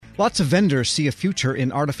Lots of vendors see a future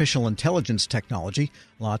in artificial intelligence technology.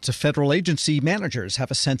 Lots of federal agency managers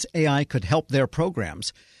have a sense AI could help their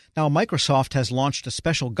programs. Now, Microsoft has launched a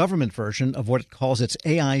special government version of what it calls its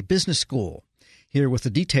AI Business School. Here with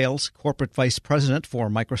the details, Corporate Vice President for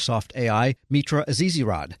Microsoft AI, Mitra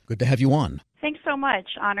Azizirad. Good to have you on. Thanks so much.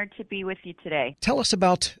 Honored to be with you today. Tell us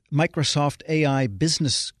about Microsoft AI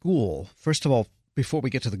Business School. First of all, before we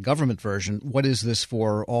get to the government version, what is this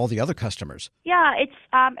for all the other customers? Yeah, it's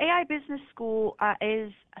AI Business School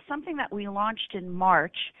is something that we launched in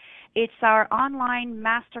March. It's our online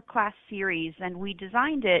masterclass series, and we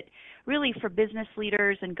designed it really for business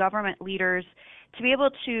leaders and government leaders to be able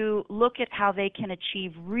to look at how they can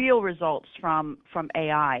achieve real results from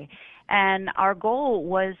AI. And our goal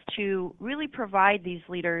was to really provide these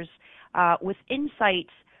leaders with insights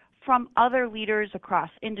from other leaders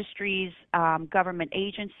across industries, government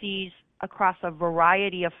agencies, across a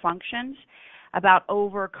variety of functions about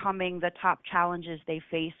overcoming the top challenges they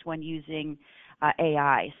face when using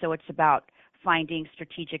AI. So it's about finding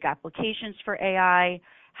strategic applications for AI,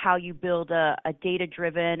 how you build a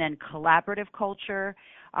data-driven and collaborative culture.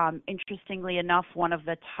 Interestingly enough, one of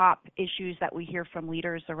the top issues that we hear from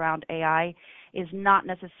leaders around AI is not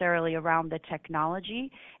necessarily around the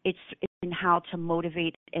technology. It's in how to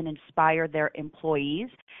motivate and inspire their employees.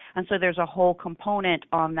 And so there's a whole component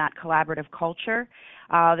on that collaborative culture.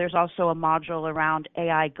 There's also a module around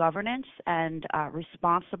AI governance and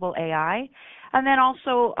responsible AI. And then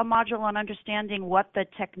also a module on understanding what the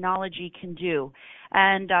technology can do.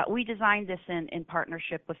 And we designed this in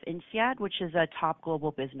partnership with INSEAD, which is a top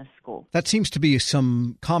global business school. That seems to be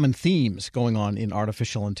some common themes going on in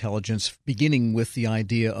artificial intelligence, beginning with the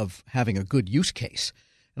idea of having a good use case.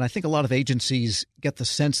 And I think a lot of agencies get the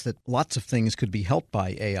sense that lots of things could be helped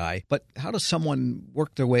by AI. But how does someone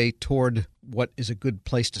work their way toward what is a good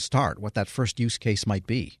place to start, what that first use case might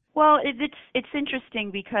be? Well, it's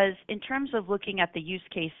interesting because in terms of looking at the use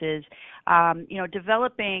cases,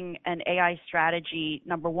 developing an AI strategy,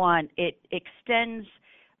 number one, it extends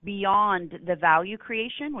beyond the value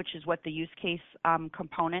creation, which is what the use case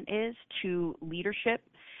component is, to leadership.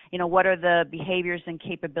 What are the behaviors and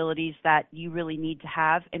capabilities that you really need to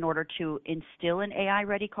have in order to instill an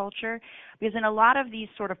AI-ready culture? Because in a lot of these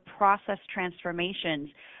sort of process transformations,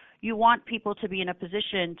 you want people to be in a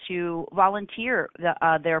position to volunteer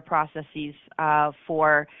their processes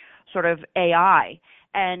for sort of AI.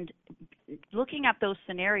 And looking at those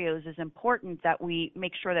scenarios is important that we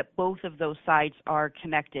make sure that both of those sides are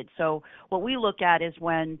connected. So what we look at is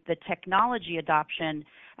when the technology adoption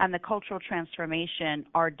and the cultural transformation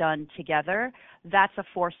are done together, that's a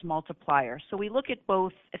force multiplier. So we look at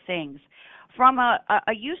both things. From a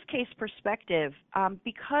use case perspective,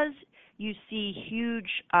 because you see huge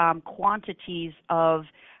quantities of,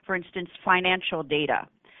 for instance, financial data,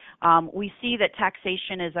 we see that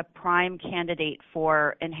taxation is a prime candidate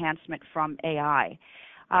for enhancement from AI.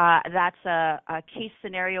 That's a case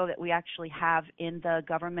scenario that we actually have in the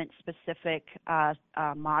government-specific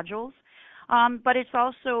modules. But it's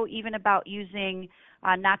also even about using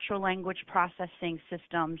natural language processing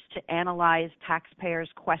systems to analyze taxpayers'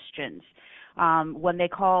 questions when they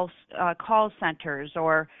call centers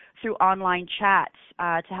or through online chats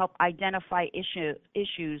to help identify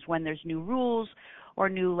issues when there's new rules or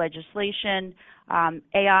new legislation.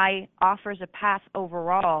 AI offers a path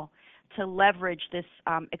overall to leverage this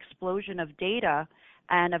explosion of data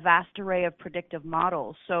and a vast array of predictive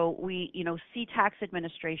models. So we, see tax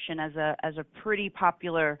administration as a pretty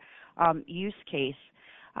popular use case.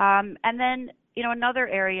 And then, another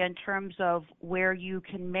area in terms of where you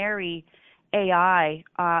can marry AI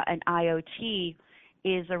and IoT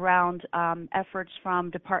is around efforts from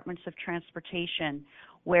departments of transportation,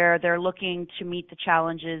 where they're looking to meet the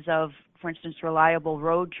challenges of, for instance, reliable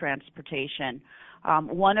road transportation.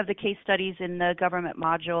 One of the case studies in the government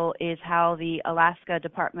module is how the Alaska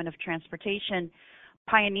Department of Transportation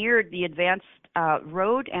pioneered the advanced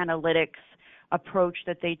road analytics approach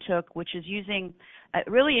that they took, which is using,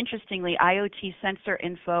 really interestingly, IoT sensor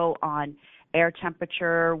info on air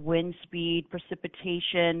temperature, wind speed,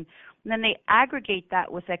 precipitation, and then they aggregate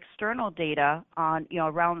that with external data on,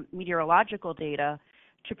 around meteorological data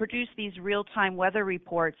to produce these real-time weather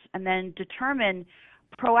reports and then determine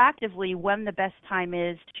proactively when the best time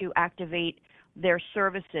is to activate their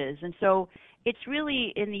services. And so it's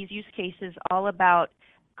really, in these use cases, all about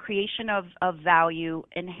creation of value,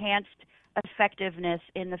 enhanced effectiveness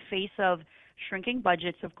in the face of shrinking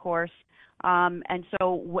budgets, of course. And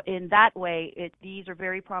so in that way, these are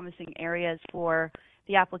very promising areas for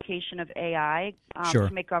the application of AI Sure.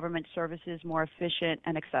 to make government services more efficient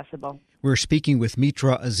and accessible. We're speaking with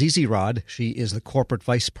Mitra Azizirad. She is the corporate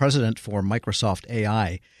vice president for Microsoft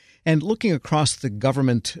AI. And looking across the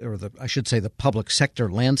government, or I should say the public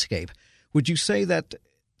sector landscape, would you say that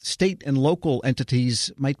state and local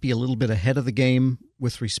entities might be a little bit ahead of the game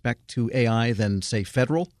with respect to AI than, say,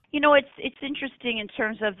 federal? It's interesting in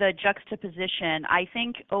terms of the juxtaposition. I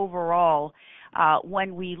think overall,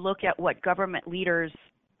 when we look at what government leaders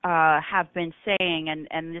have been saying,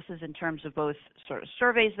 and this is in terms of both sort of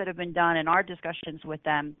surveys that have been done and our discussions with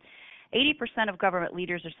them, 80% of government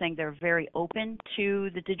leaders are saying they're very open to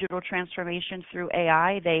the digital transformation through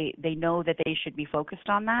AI. They know that they should be focused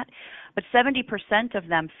on that. But 70% of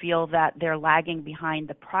them feel that they're lagging behind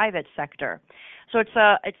the private sector. So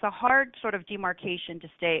it's a hard sort of demarcation to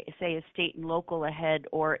say is state and local ahead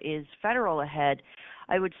or is federal ahead.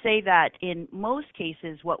 I would say that in most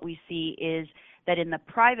cases what we see is that in the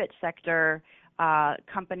private sector,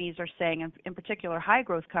 companies are saying, in particular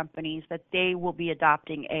high-growth companies, that they will be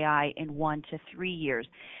adopting AI in 1 to 3 years.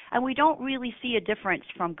 And we don't really see a difference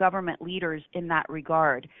from government leaders in that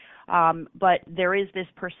regard. But there is this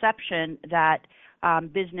perception that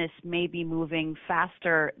business may be moving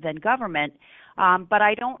faster than government. But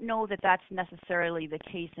I don't know that that's necessarily the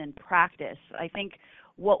case in practice. I think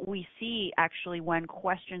what we see actually when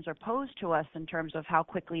questions are posed to us in terms of how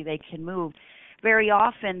quickly they can move, very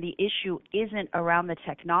often the issue isn't around the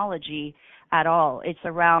technology at all. It's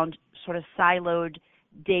around sort of siloed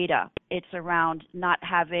data. It's around not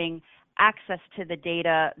having access to the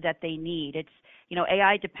data that they need.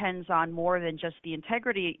 AI depends on more than just the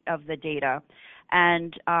integrity of the data.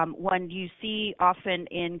 And when you see often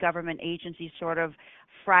in government agencies sort of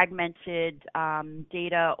fragmented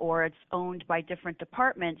data, or it's owned by different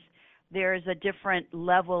departments, there's a different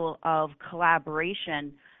level of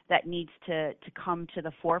collaboration that needs to come to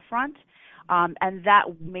the forefront. And that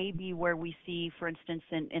may be where we see, for instance,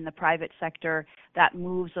 in the private sector, that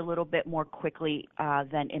moves a little bit more quickly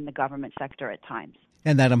than in the government sector at times.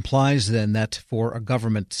 And that implies then that for a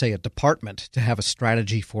government, say a department, to have a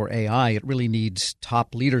strategy for AI, it really needs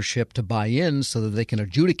top leadership to buy in so that they can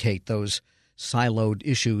adjudicate those siloed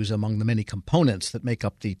issues among the many components that make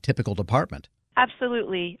up the typical department.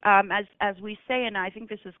 Absolutely. As we say, and I think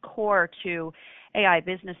this is core to AI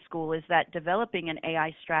Business School, is that developing an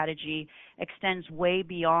AI strategy extends way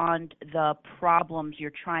beyond the problems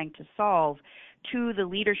you're trying to solve to the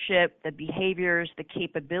leadership, the behaviors, the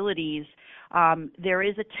capabilities. There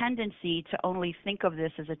is a tendency to only think of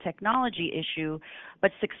this as a technology issue,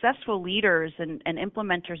 but successful leaders and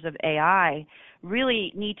implementers of AI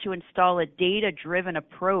really need to install a data-driven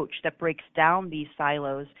approach that breaks down these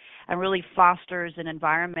silos and really fosters an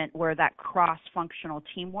environment where that cross-functional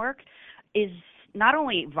teamwork is not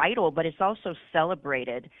only vital, but it's also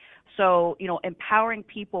celebrated. So, empowering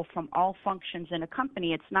people from all functions in a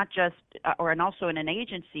company, it's not just, and also in an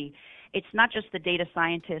agency, it's not just the data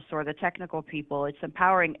scientists or the technical people. It's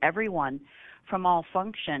empowering everyone from all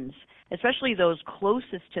functions, especially those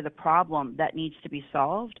closest to the problem that needs to be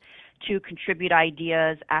solved, to contribute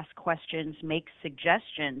ideas, ask questions, make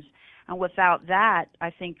suggestions. And without that,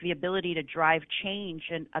 I think the ability to drive change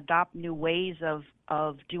and adopt new ways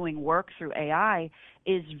of doing work through AI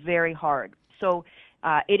is very hard. So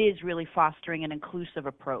it is really fostering an inclusive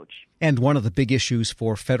approach. And one of the big issues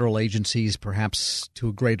for federal agencies, perhaps to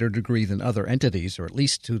a greater degree than other entities, or at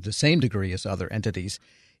least to the same degree as other entities,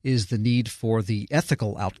 is the need for the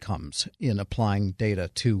ethical outcomes in applying data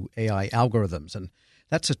to AI algorithms. And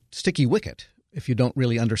that's a sticky wicket if you don't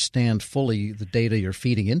really understand fully the data you're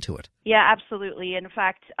feeding into it. Yeah, absolutely. In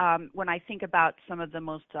fact, when I think about some of the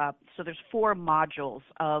most, so there's 4 modules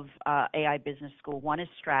of AI Business School. One is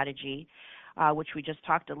strategy, which we just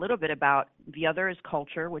talked a little bit about. The other is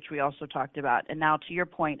culture, which we also talked about. And now to your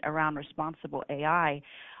point around responsible AI,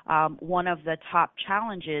 one of the top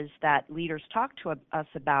challenges that leaders talk to us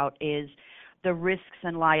about is the risks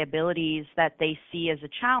and liabilities that they see as a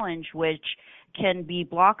challenge, which can be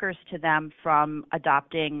blockers to them from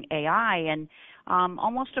adopting AI. And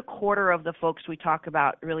almost a quarter of the folks we talk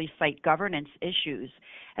about really cite governance issues.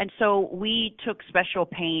 And so we took special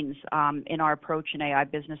pains in our approach in AI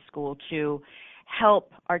Business School to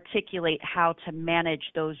help articulate how to manage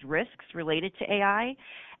those risks related to AI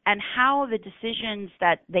and how the decisions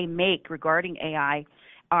that they make regarding AI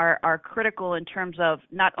are critical in terms of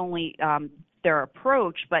not only their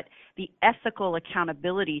approach, but the ethical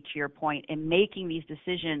accountability, to your point, in making these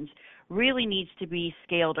decisions really needs to be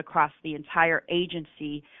scaled across the entire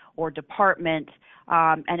agency, or department.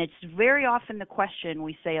 And it's very often the question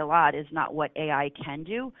we say a lot is not what AI can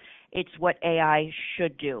do, it's what AI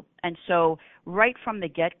should do. And so right from the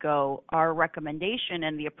get-go, our recommendation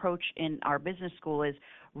and the approach in our business school is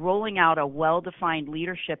rolling out a well-defined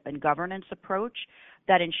leadership and governance approach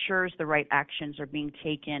that ensures the right actions are being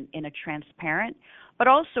taken in a transparent, but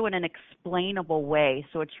also in an explainable way.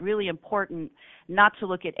 So it's really important not to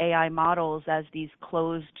look at AI models as these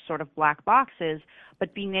closed sort of black boxes,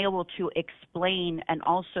 but being able to explain and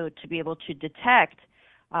also to be able to detect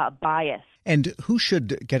bias. And who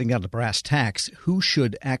should, getting down to brass tacks, who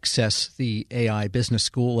should access the AI Business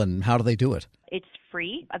School and how do they do it? It's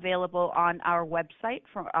free, available on our website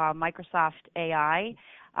from Microsoft AI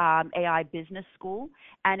Business School,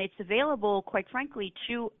 and it's available, quite frankly,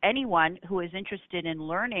 to anyone who is interested in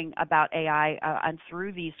learning about AI and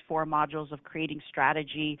through these 4 modules of creating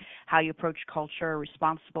strategy, how you approach culture,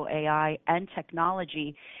 responsible AI, and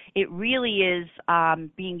technology. It really is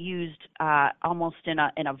being used almost in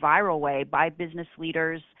a viral way by business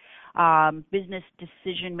leaders, business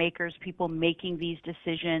decision makers, people making these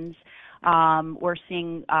decisions. We're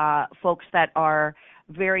seeing folks that are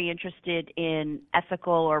very interested in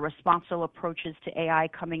ethical or responsible approaches to AI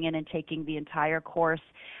coming in and taking the entire course.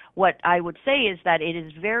 What I would say is that it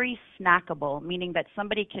is very snackable, meaning that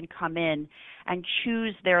somebody can come in and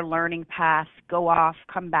choose their learning path, go off,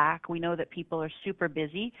 come back. We know that people are super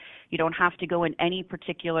busy. You don't have to go in any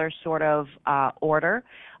particular sort of order.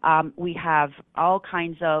 We have all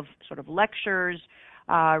kinds of sort of lectures,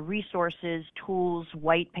 resources, tools,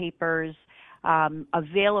 white papers,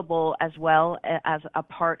 available as well as a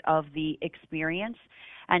part of the experience.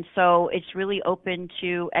 And so it's really open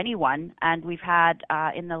to anyone. And we've had,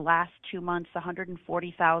 in the last 2 months,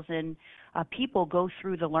 140,000 people go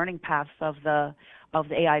through the learning paths of the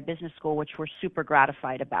AI Business School, which we're super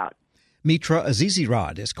gratified about. Mitra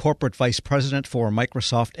Azizirad is Corporate Vice President for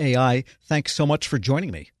Microsoft AI. Thanks so much for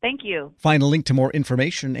joining me. Thank you. Find a link to more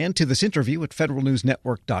information and to this interview at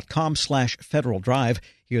federalnewsnetwork.com/Federal Drive.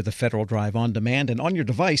 Hear the Federal Drive on demand and on your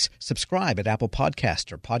device. Subscribe at Apple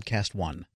Podcast or Podcast One.